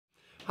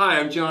Hi,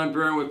 I'm John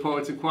Byrne with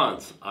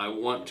Poets&Quants. I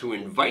want to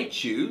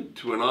invite you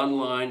to an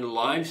online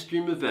live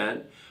stream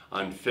event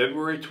on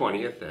February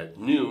 20th at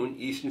noon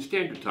Eastern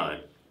Standard Time.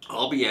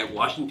 I'll be at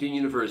Washington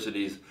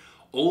University's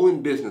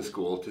Olin Business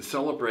School to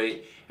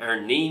celebrate our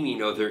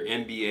naming of their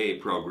MBA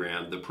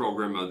program, the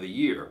Program of the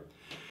Year.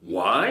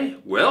 Why?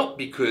 Well,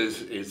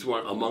 because it's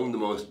one among the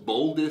most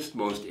boldest,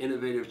 most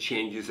innovative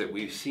changes that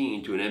we've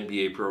seen to an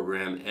MBA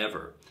program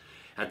ever.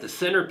 At the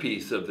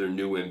centerpiece of their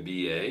new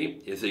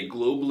MBA is a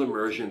global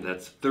immersion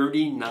that's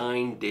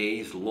 39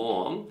 days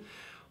long.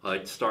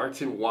 It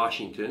starts in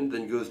Washington,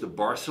 then goes to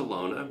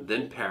Barcelona,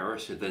 then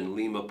Paris, and then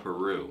Lima,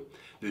 Peru.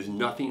 There's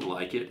nothing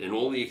like it, and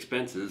all the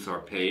expenses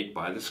are paid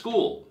by the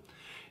school.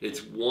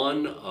 It's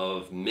one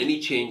of many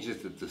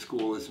changes that the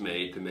school has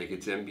made to make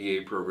its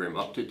MBA program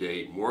up to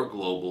date, more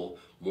global,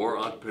 more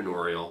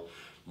entrepreneurial,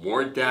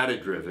 more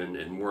data-driven,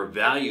 and more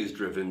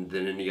values-driven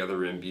than any other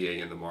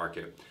MBA in the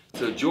market.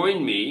 So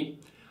join me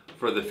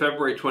for the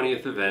February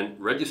 20th event.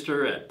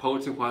 Register at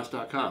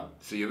poetsandquants.com.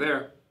 See you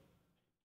there.